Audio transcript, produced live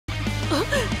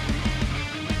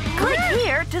Click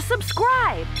here to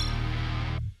subscribe.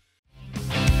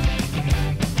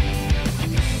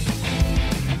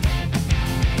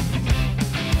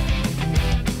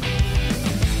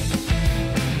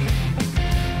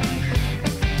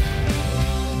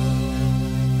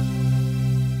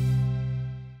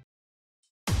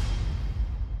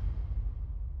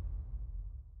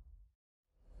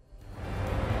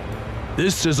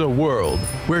 This is a world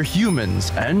where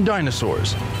humans and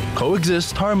dinosaurs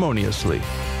coexist harmoniously.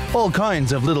 All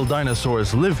kinds of little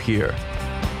dinosaurs live here.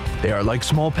 They are like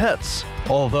small pets,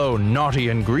 although naughty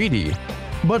and greedy,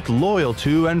 but loyal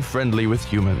to and friendly with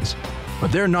humans.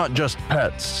 But they're not just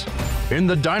pets. In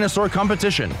the dinosaur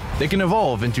competition, they can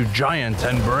evolve into giant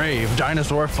and brave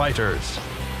dinosaur fighters.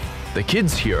 The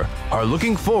kids here are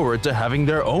looking forward to having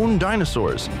their own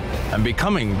dinosaurs and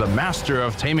becoming the master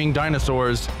of taming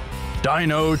dinosaurs,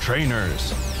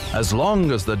 Dinotrainers. As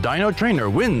long as the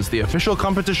Dinotrainer wins the official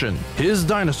competition, his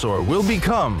dinosaur will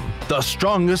become the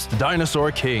strongest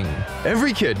dinosaur king.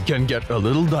 Every kid can get a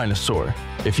little dinosaur.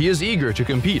 If he is eager to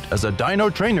compete as a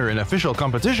Dinotrainer in official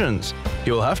competitions, he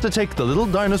will have to take the little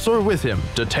dinosaur with him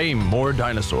to tame more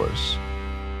dinosaurs.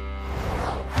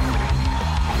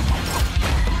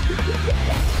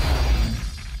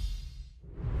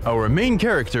 Our main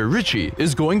character, Richie,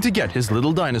 is going to get his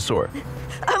little dinosaur.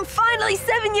 I'm finally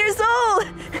 7 years old!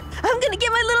 I'm gonna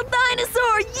get my little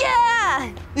dinosaur!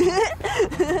 Yeah!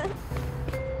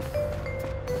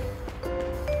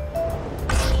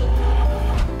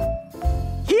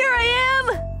 Here I am!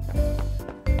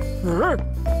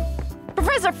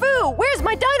 Professor Fu, where's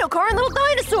my dino car and little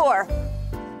dinosaur?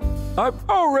 I've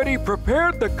already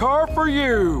prepared the car for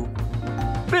you.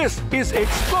 This is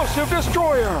Explosive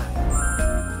Destroyer.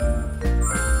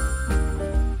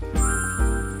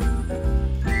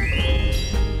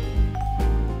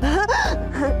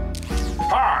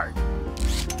 Hi!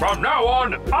 From now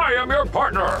on, I am your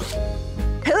partner!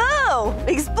 Hello!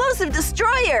 Explosive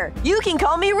Destroyer! You can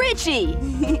call me Richie!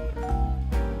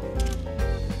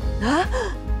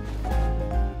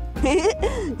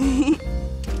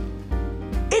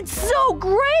 It's so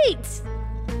great!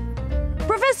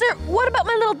 Professor, what about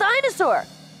my little dinosaur?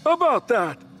 About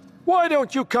that, why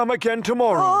don't you come again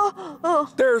tomorrow?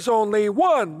 There's only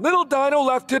one little dino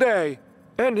left today.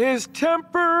 And his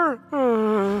temper...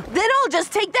 Then I'll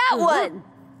just take that one!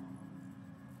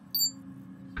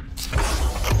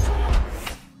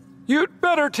 You'd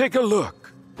better take a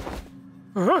look.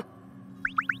 Oh!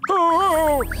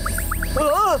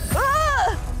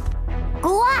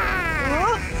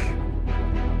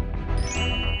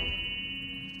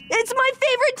 It's my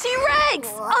favorite T-Rex!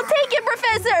 I'll take it,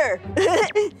 Professor!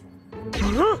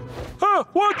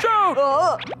 Watch out!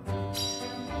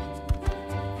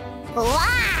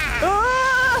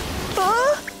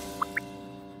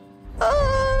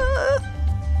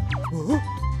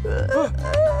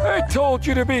 I told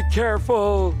you to be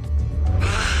careful.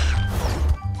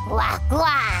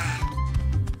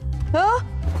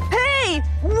 Hey!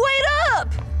 Wait up!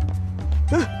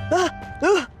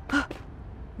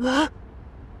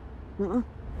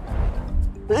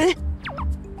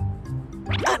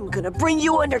 I'm gonna bring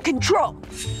you under control.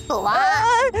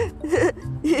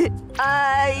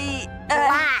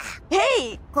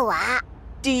 Hey!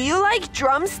 Do you like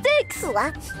drumsticks?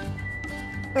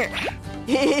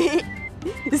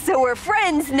 So we're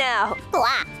friends now.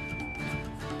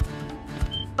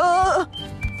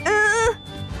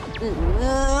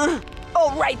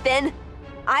 All right then.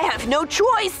 I have no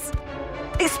choice.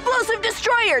 Explosive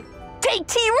Destroyer, take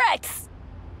T-Rex.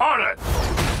 On it!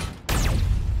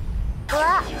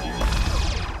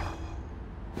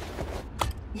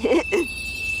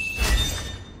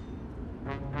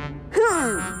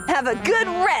 Have a good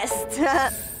rest.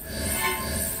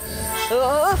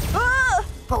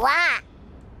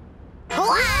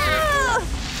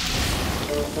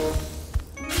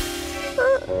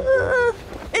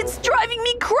 It's driving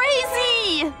me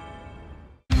crazy!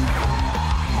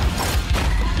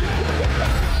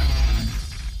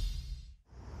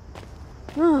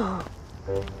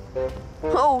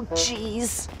 Oh,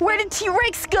 jeez. Where did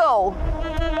T-Rex go?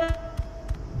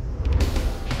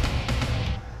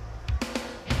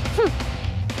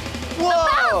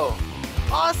 Whoa!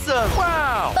 Awesome!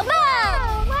 Wow!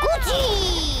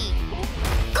 Gucci!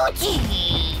 Gucci!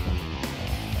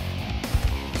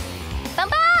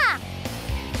 Baba!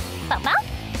 Baba?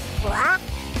 Baba?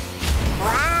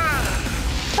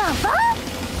 Baba?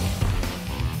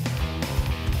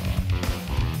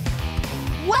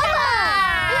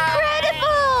 Wow!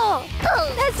 Incredible!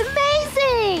 That's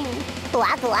amazing! So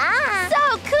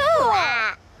cool!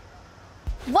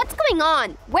 What's going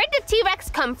on? Where did T-Rex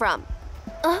come from?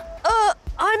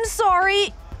 I'm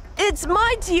sorry. It's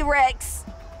my T-Rex.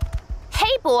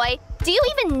 Hey, boy, do you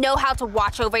even know how to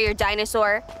watch over your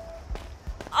dinosaur?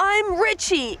 I'm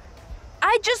Richie.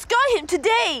 I just got him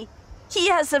today. He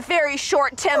has a very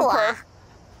short temper.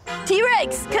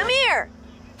 T-Rex, come here.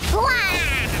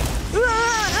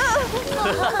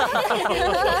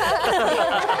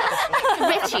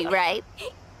 Richie, right?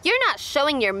 You're not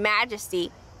showing your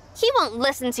majesty. He won't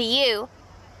listen to you.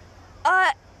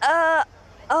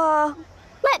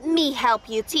 Let me help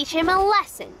you teach him a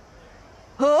lesson.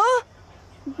 Huh?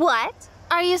 What?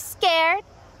 Are you scared?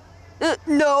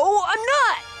 No, I'm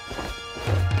not.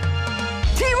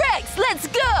 T-Rex, let's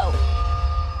go.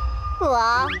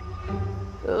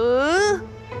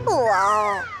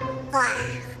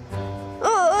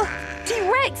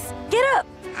 T-Rex, get up.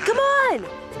 Come on.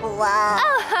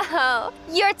 Oh,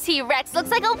 your T-Rex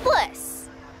looks like a wuss.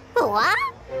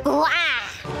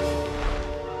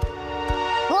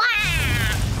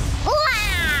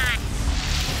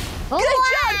 Good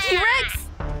job, T-Rex.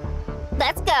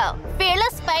 Let's go.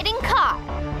 Fearless fighting car.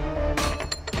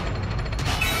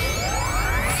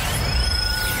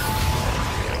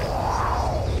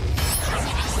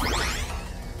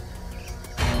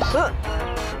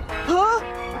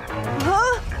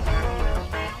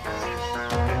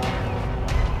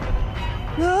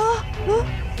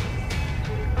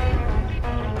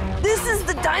 This is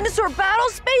the dinosaur battle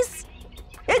space?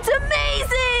 It's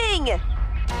amazing!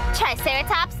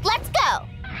 Triceratops, let's go!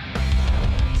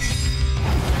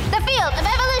 The field of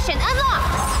evolution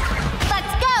unlocks!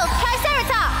 Let's go,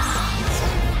 Triceratops!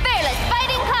 Fearless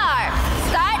fighting car!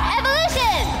 Start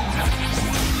evolution!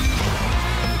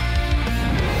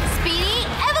 Speedy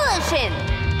evolution!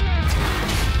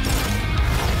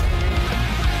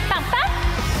 Bum bum!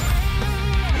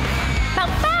 Bum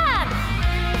bum!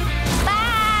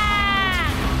 Bang!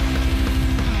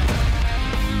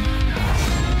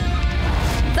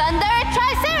 Thunder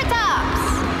Triceratops!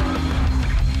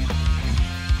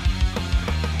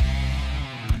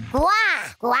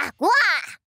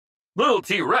 Little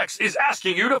T-Rex is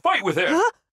asking you to fight with him.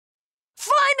 Huh?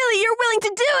 Finally, you're willing to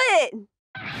do it!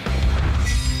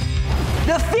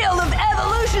 The field of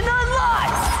evolution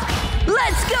unlocks!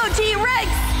 Let's go, T-Rex!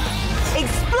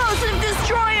 Explosive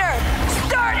Destroyer!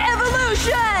 Start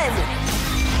evolution!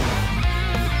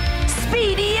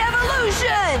 Speedy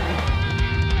evolution!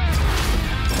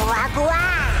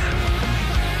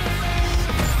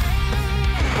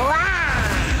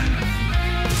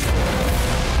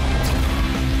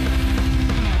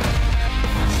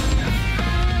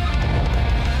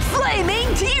 Flaming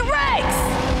T-Rex!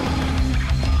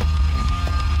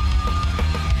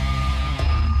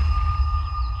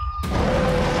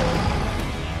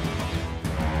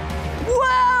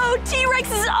 Whoa!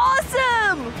 T-Rex is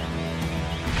awesome!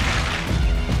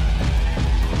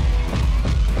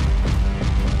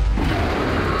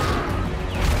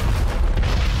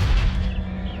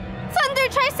 Thunder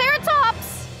Triceratops!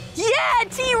 Yeah,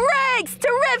 T-Rex!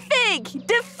 Terrific!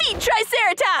 Defeat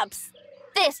Triceratops!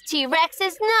 This T-Rex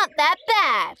is not that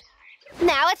bad.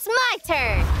 Now it's my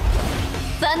turn.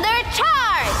 Thunder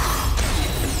Charge!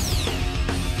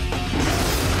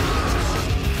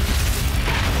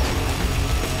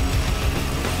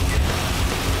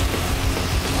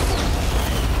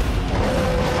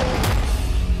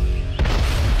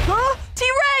 Huh?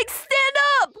 T-Rex, stand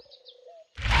up!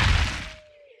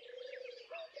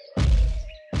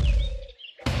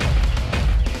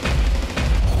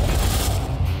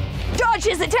 Dodge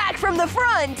his attack from the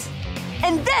front,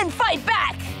 and then fight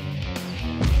back!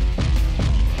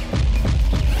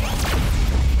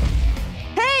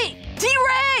 Hey,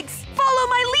 T-Rex! Follow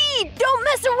my lead! Don't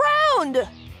mess around!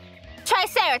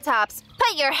 Triceratops,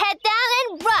 put your head down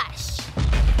and rush!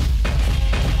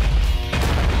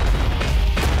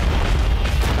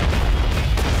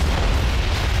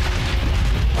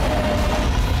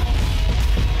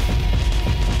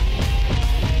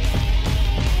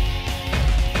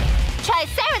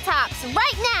 Triceratops,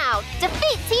 right now!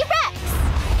 Defeat T-Rex!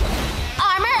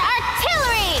 Armor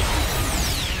Artillery!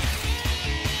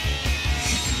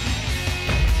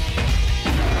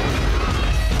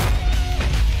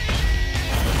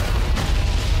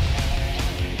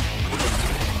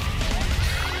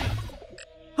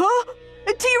 Huh? A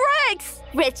T-Rex!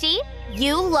 Richie,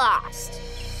 you lost.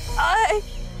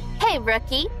 Hey,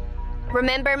 rookie.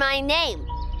 Remember my name.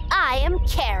 I am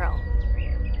Carol.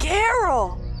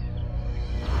 Carol!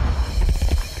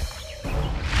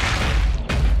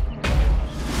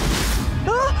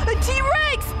 A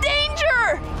T-Rex!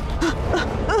 Danger!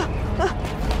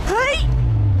 Hey!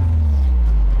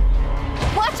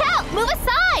 Watch out! Move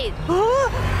aside!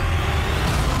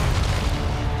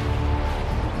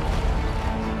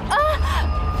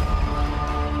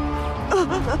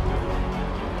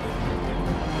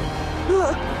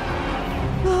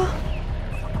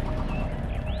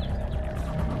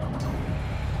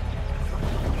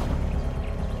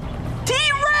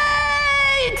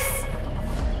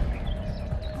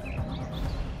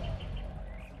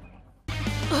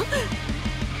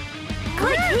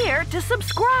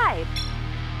 subscribe.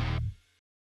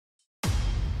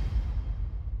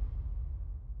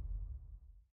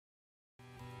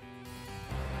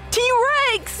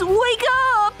 T-Rex, wake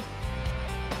up!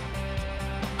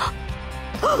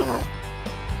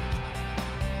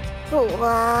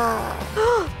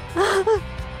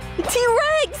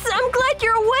 T-Rex, I'm glad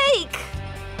you're awake!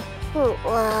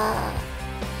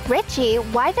 Richie,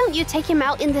 why don't you take him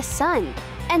out in the sun?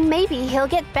 And maybe he'll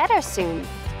get better soon.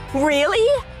 Really?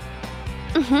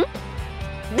 Mm-hmm.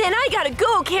 Then I gotta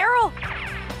go, Carol.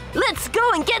 Let's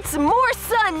go and get some more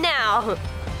sun now.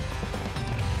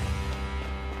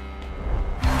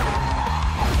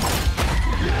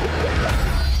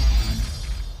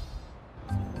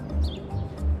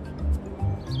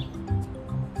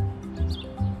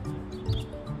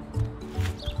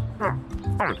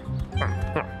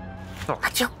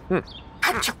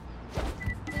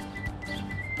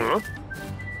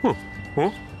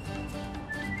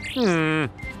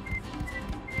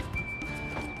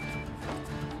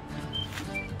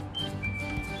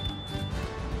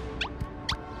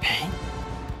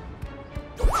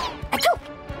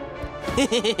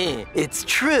 It's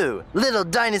true. Little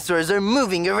dinosaurs are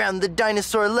moving around the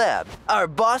dinosaur lab. Our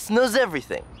boss knows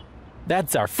everything.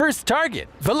 That's our first target,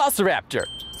 Velociraptor.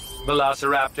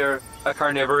 Velociraptor, a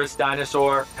carnivorous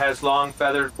dinosaur, has long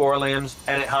feathered forelimbs,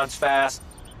 and it hunts fast.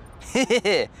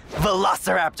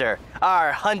 Velociraptor,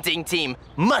 our hunting team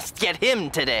must get him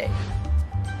today.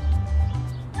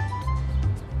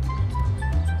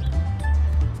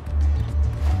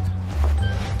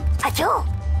 Achoo!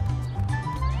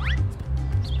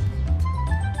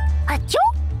 Achoo!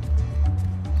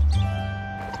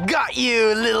 Got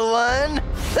you, little one.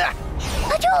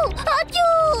 Achoo!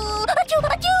 Achoo! Achoo!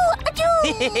 Achoo!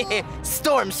 Achoo!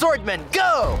 Storm Swordman,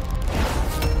 go!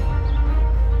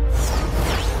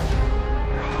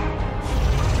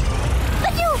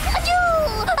 Achoo!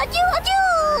 Achoo! Achoo!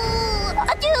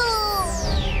 Achoo!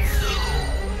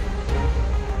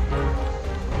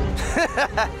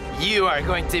 You are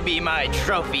going to be my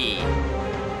trophy.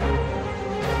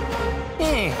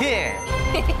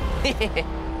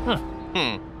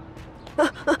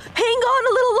 Hang on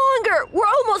a little longer. We're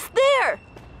almost there.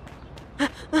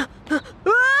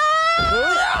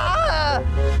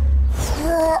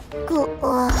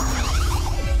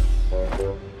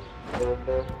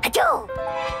 Achoo!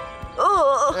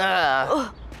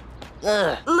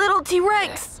 Little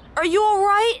T-Rex, are you all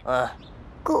right?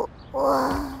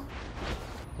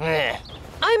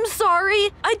 I'm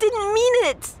sorry. I didn't mean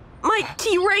it. My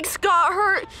T-Rex got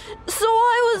hurt, so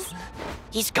I was...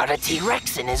 He's got a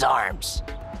T-Rex in his arms.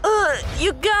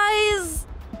 You guys...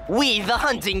 We, the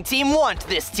hunting team, want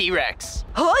this T-Rex.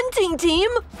 Hunting team?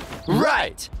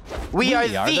 Right. We are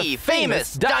the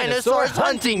famous Dinosaurs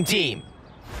hunting team.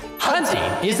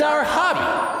 Hunting is our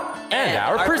hobby and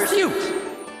our pursuit.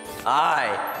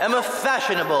 I am a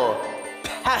fashionable,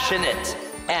 passionate,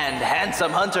 and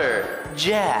handsome hunter,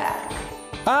 Jack.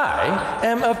 I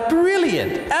am a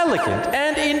brilliant, elegant,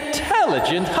 and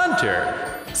intelligent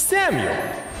hunter, Samuel.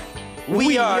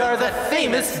 We are the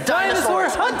famous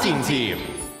Dinosaurs hunting team.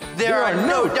 There are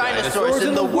no dinosaurs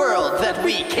in the world that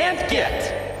we can't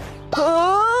get.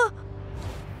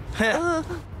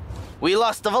 We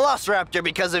lost the Velociraptor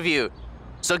because of you.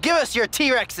 So give us your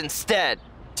T-Rex instead.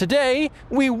 Today,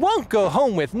 we won't go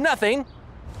home with nothing.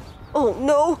 Oh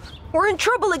no, we're in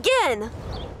trouble again.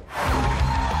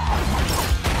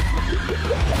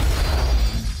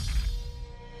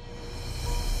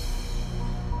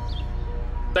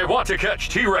 They want to catch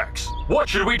T-Rex. What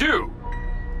should we do?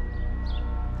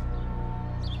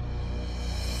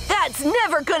 That's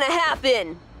never gonna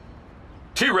happen.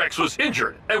 T-Rex was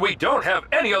injured, and we don't have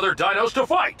any other dinos to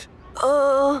fight.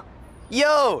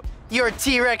 Yo, your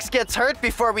T-Rex gets hurt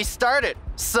before we start it.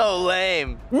 So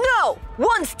lame. No!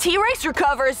 Once T-Rex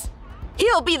recovers,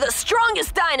 he'll be the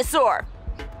strongest dinosaur.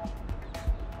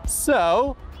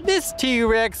 So, this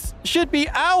T-Rex should be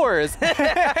ours. Forget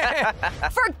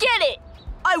it!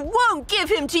 I won't give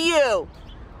him to you!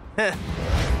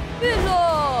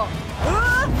 Dino!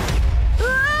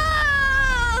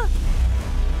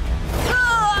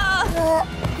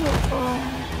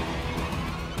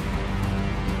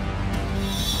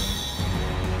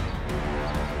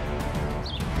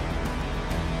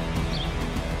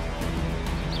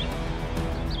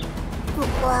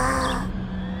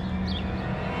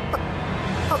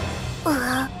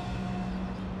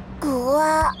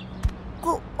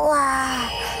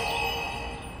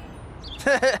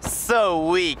 So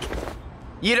weak.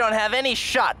 You don't have any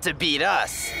shot to beat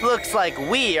us. Looks like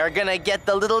we are gonna get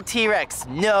the little T-Rex,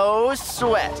 no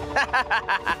sweat.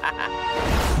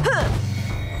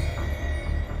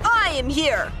 I am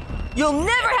here. You'll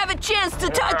never have a chance to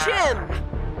touch him!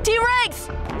 T-Rex,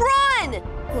 run!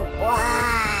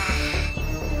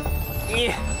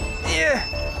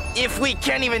 If we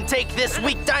can't even take this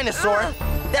weak dinosaur,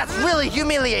 that's really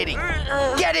humiliating.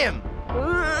 Get him!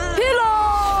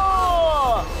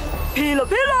 Pillow! Pillow,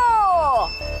 pillow!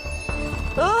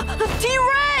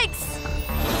 T-Rex!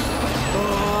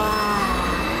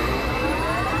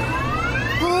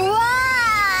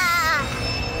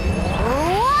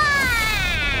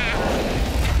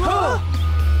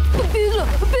 Pillow,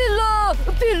 pillow,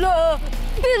 pillow,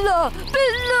 pillow,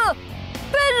 pillow,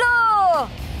 pillow!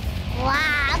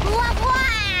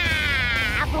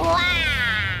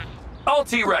 All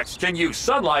T-Rex can use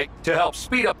sunlight to help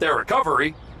speed up their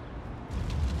recovery.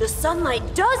 The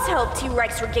sunlight does help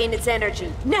T-Rex regain its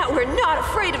energy. Now we're not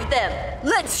afraid of them.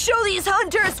 Let's show these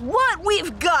hunters what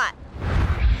we've got.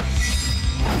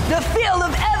 The field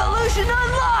of evolution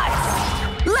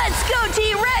unlocked! Let's go,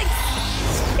 T-Rex!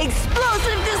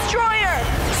 Explosive Destroyer!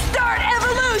 Start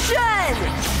evolution!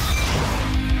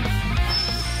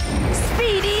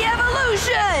 Speedy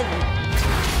evolution!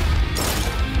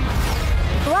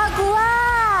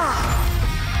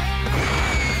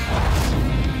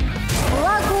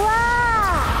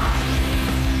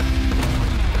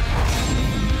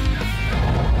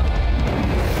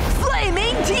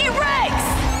 Flaming T-Rex!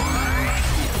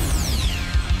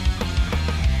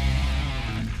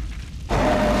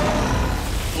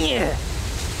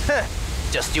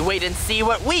 Just you wait and see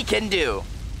what we can do.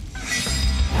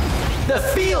 The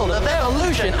field of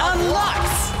evolution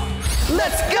unlocks!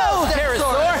 Let's go,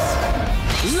 Dinosaur!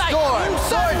 Lightning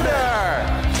Thunder!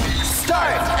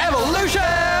 Start evolution!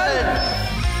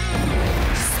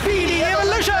 Speedy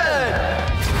evolution!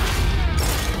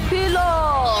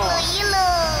 Pillow!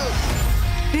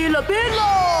 Pillow,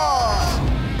 pillow!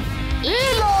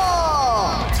 Pillow!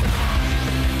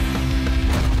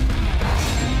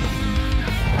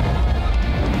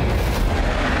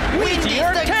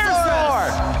 Meteor Dinosaur!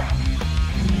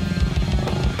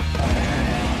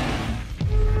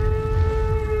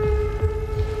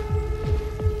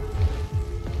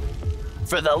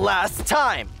 For the last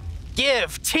time,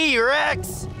 give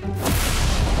T-Rex!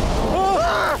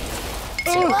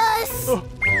 To us!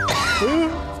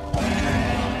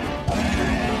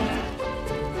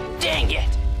 Dang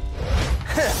it!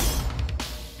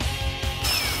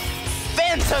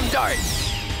 Phantom Dart!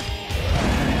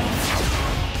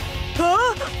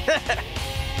 Huh?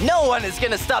 No one is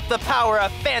gonna stop the power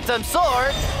of Phantom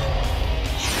Sword!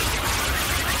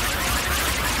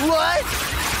 What?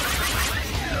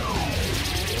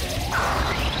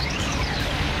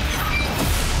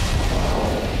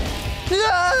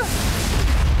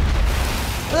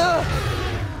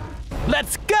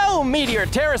 Let's go, Meteor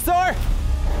Pterosaur!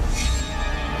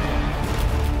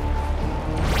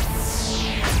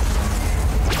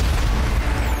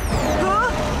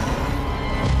 Huh?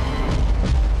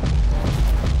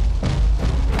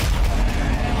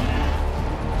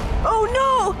 Oh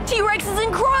no! T-Rex is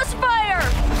in crossfire!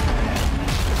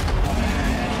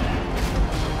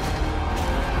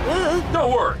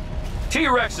 Don't worry.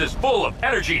 T-Rex is full of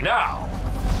energy now.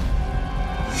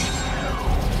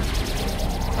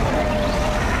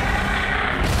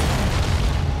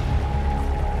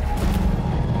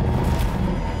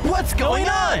 What's going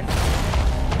on?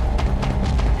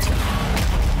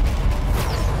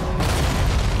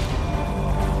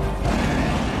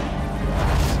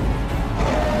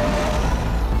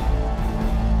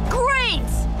 Great!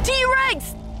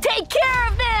 T-Rex, take care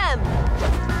of them!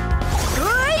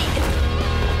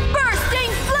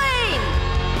 Bursting flame!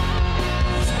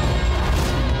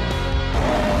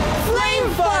 Flame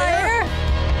fire!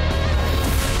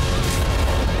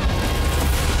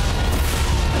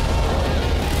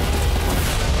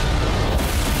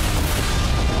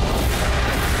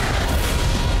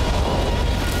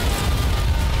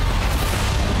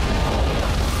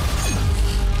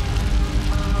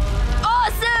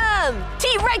 Awesome!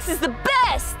 T-Rex is the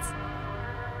best!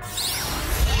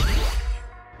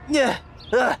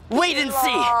 Wait and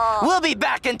see! We'll be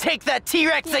back and take that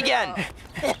T-Rex again!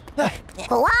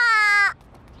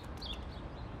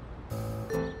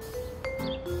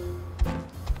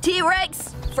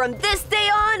 T-Rex, from this day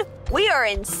on, we are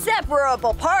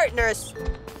inseparable partners.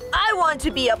 I want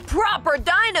to be a proper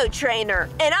dino trainer,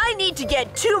 and I need to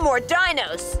get 2 more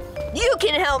dinos. You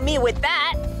can help me with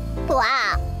that.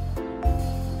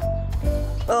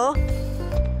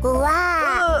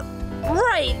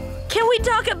 Right. Can we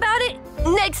talk about it?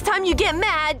 Next time you get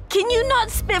mad, can you not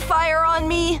spitfire on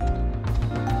me?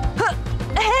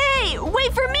 Hey,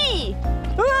 wait for me!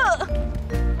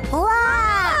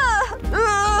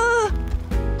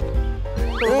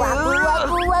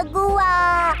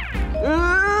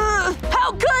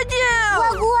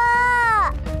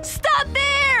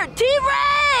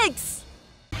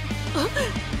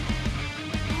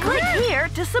 Click here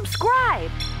to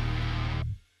subscribe.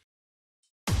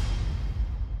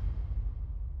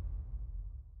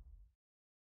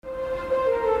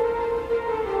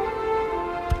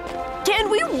 Can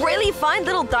we really find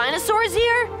little dinosaurs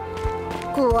here?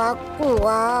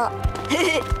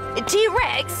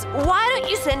 T-Rex, why don't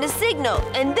you send a signal,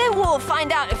 and then we'll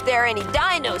find out if there are any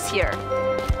dinos here.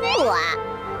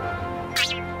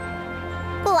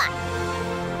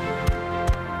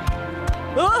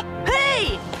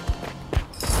 Hey!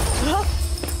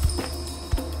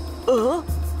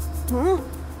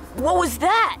 What was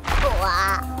that?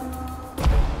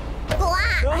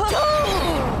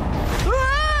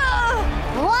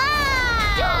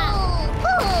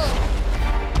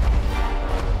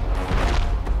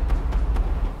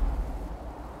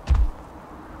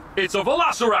 It's a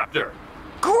Velociraptor!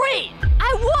 Great!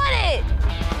 I want it!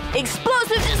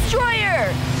 Explosive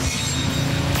Destroyer!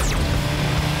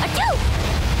 Achoo!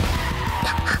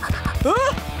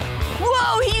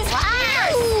 Whoa, he's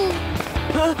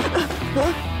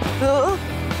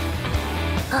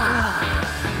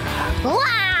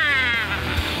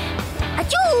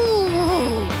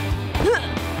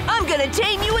I'm gonna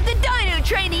tame you with the Dino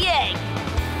training egg!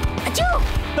 Achoo!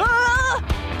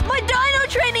 My Dino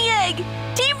training egg!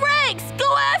 T-Rex,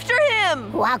 go after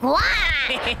him!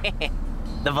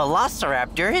 The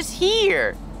Velociraptor is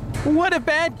here. What a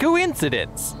bad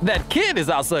coincidence. That kid is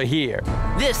also here.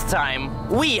 This time,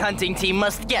 we hunting team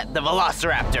must get the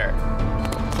Velociraptor.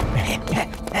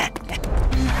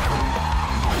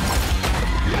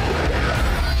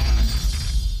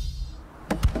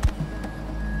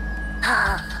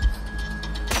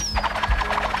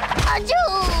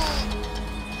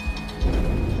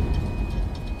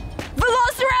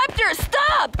 Velociraptor,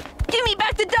 stop! Give me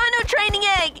back the Dino training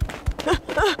egg!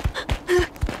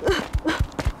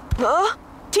 Huh?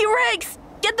 T-Rex,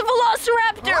 get the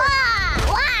Velociraptor!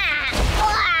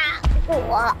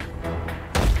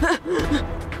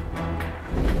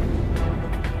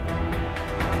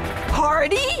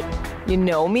 Hardy? You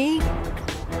know me?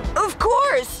 Of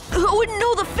course! Who wouldn't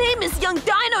know the famous young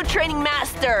Dino training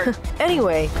master?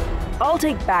 Anyway, I'll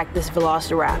take back this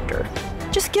Velociraptor.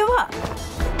 Just give up.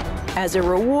 As a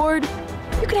reward,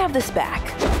 you can have this back.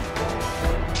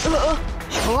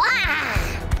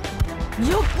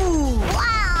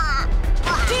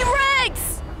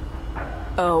 T-Rex!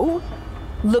 Oh?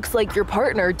 Looks like your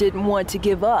partner didn't want to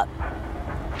give up.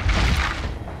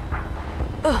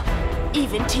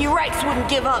 Even T-Rex wouldn't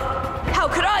give up. How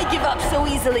could I give up so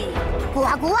easily?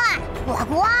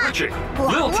 Richie,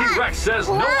 little T-Rex says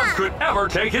no one could ever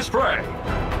take his prey.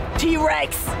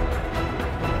 T-Rex!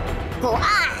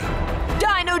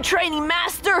 Dino training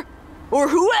master? Or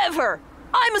whoever!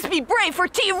 I must be brave for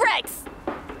T-Rex!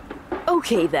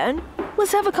 Okay then,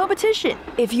 let's have a competition.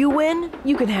 If you win,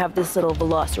 you can have this little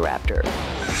Velociraptor.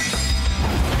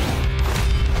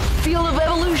 Field of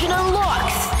Evolution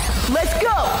unlocks! Let's go!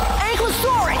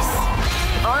 Ankylosaurus!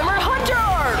 Armor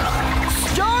Hunter!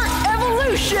 Start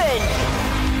Evolution!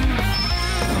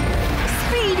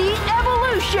 Speedy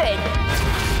Evolution!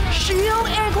 Shield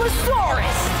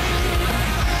Ankylosaurus!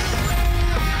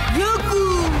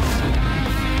 Yoo-hoo!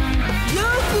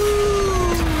 Yoo-hoo!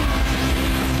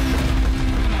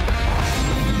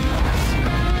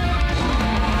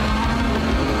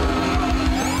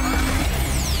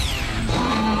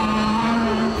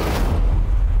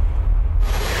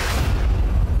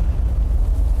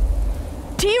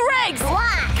 T-Rex!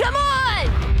 Come on!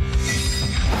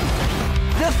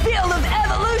 The Field of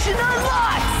Evolution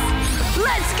unlocks!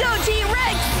 Let's go,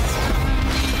 T-Rex!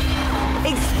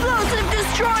 Explosive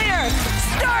Destroyer!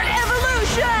 Start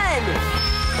Evolution!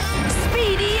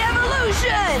 Speedy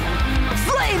Evolution!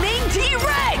 Flaming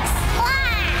T-Rex!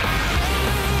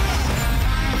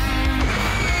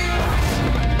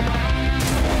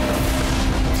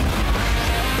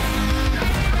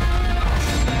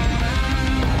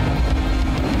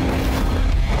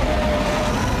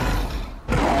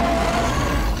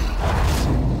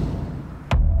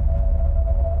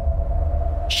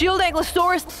 Shield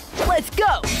Ankylosaurus, let's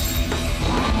go!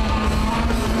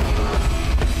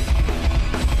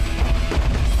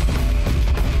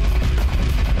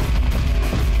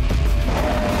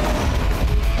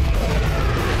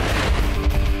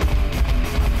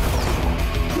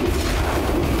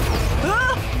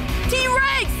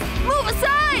 T-Rex! Move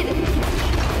aside!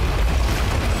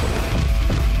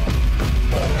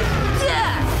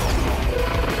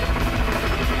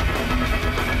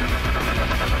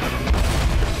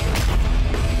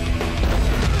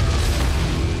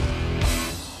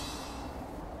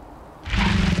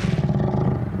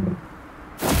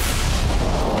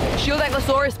 Shield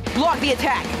Ankylosaurus, block the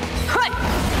attack! Hut!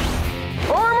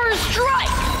 Armor strike!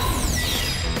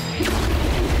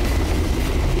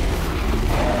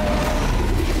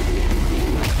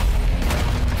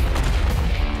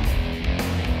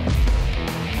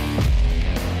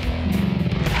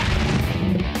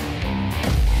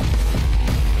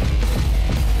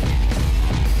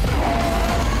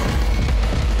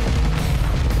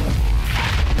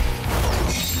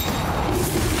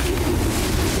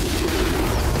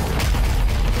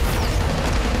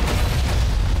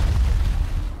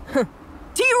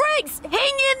 T-Rex,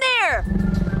 hang in there!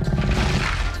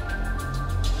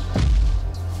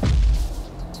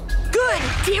 Good!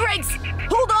 T-Rex,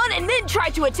 hold on and then try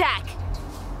to attack!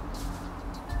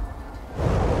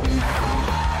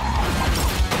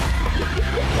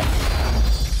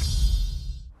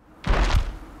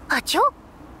 Achoo!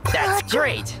 That's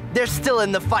great. They're still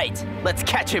in the fight. Let's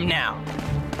catch him now.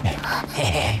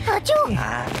 Achoo!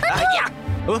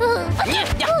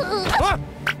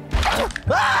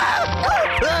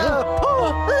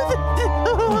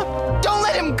 Don't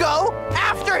let him go!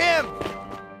 After him!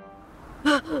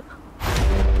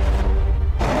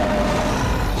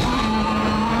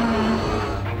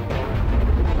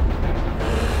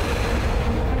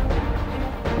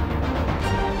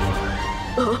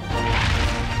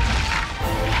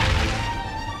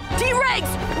 T-Rex,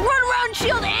 run around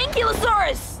shield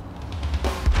Ankylosaurus!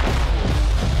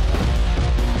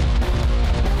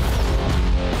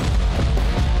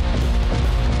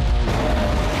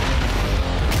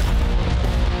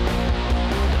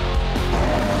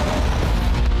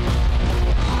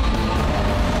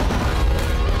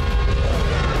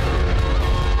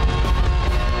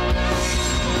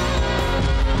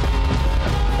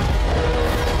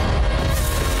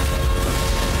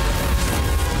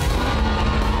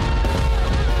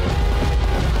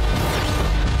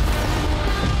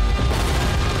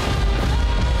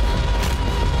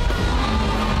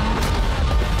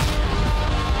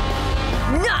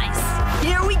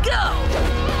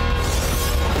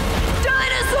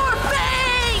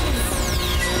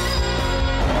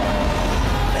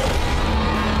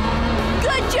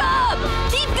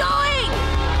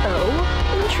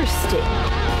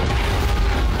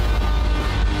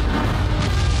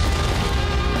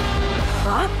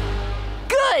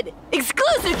 Good!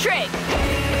 Exclusive trick!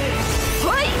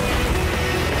 Wait!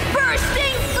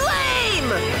 Bursting flame!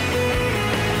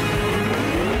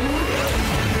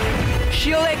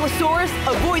 Shield Ankylosaurus,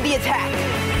 avoid the attack.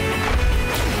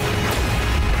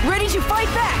 Ready to fight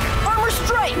back! Armor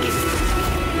strike!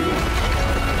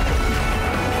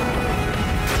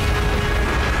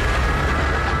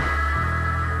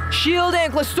 Shield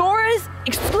Ankylosaurus,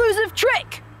 exclusive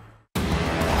trick!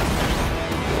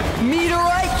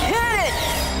 Meteorite cannon!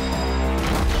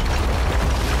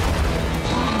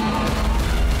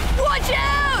 Watch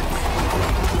out!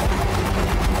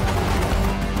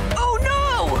 Oh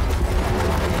no!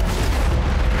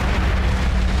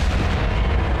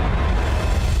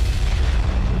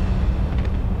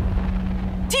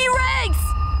 T-Rex!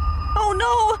 Oh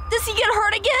no! Does he get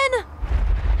hurt again?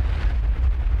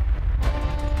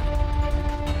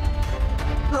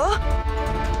 Huh?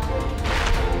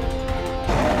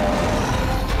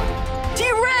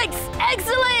 T-Rex!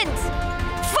 Excellent!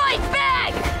 Fight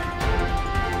back!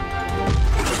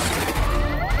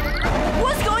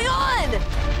 What's going on?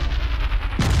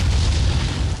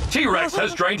 T-Rex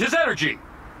has drained his energy.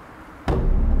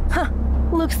 Huh.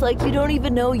 Looks like you don't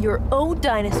even know your own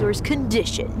dinosaur's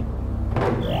condition.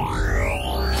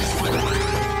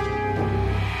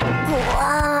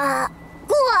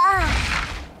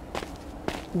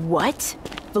 What?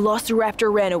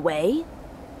 Velociraptor ran away?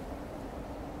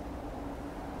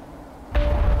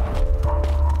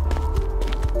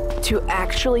 To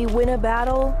actually win a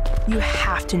battle, you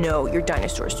have to know your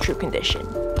dinosaur's true condition.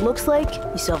 Looks like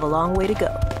you still have a long way to go.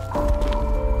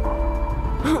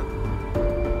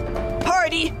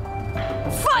 Party!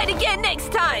 Fight again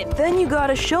next time! Then you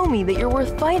gotta show me that you're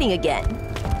worth fighting again.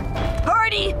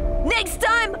 Party! Next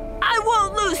time, I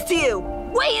won't lose to you!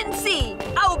 Wait and see!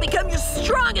 I will become your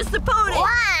strongest opponent!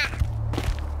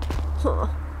 Huh?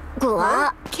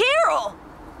 Carol!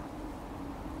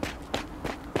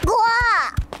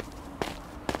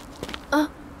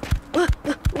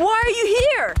 Why are you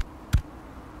here?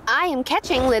 I am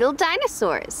catching little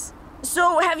dinosaurs.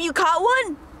 So, have you caught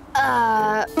one?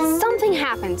 Something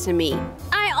happened to me.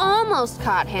 I almost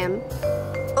caught him.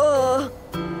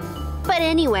 But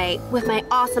anyway, with my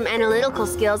awesome analytical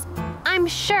skills, I'm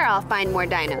sure I'll find more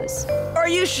dinos. Are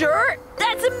you sure?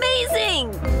 That's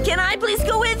amazing! Can I please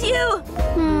go with you?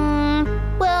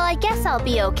 Well, I guess I'll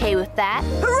be okay with that.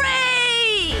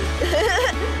 Hooray!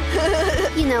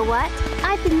 You know what?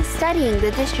 I've been studying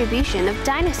the distribution of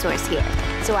dinosaurs here,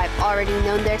 so I've already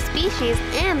known their species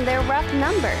and their rough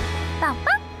number.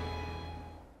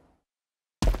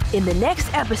 In the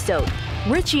next episode,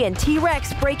 Richie and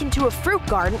T-Rex break into a fruit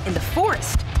garden in the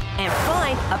forest and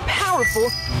find a powerful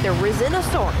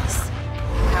Therizinosaurus.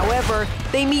 However,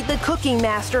 they meet the cooking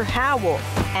master Howl,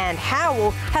 and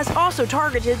Howl has also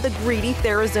targeted the greedy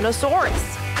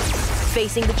Therizinosaurus.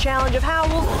 Facing the challenge of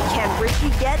Howl, can Richie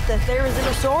get the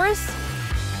Therizinosaurus?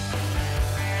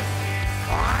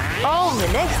 On the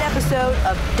next episode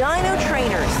of Dino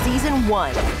Trainers Season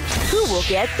 1, who will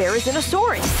get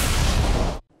Therizinosaurus?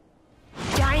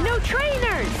 Dino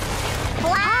Trainers!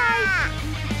 Blah!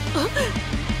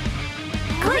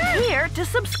 Click here to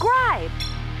subscribe.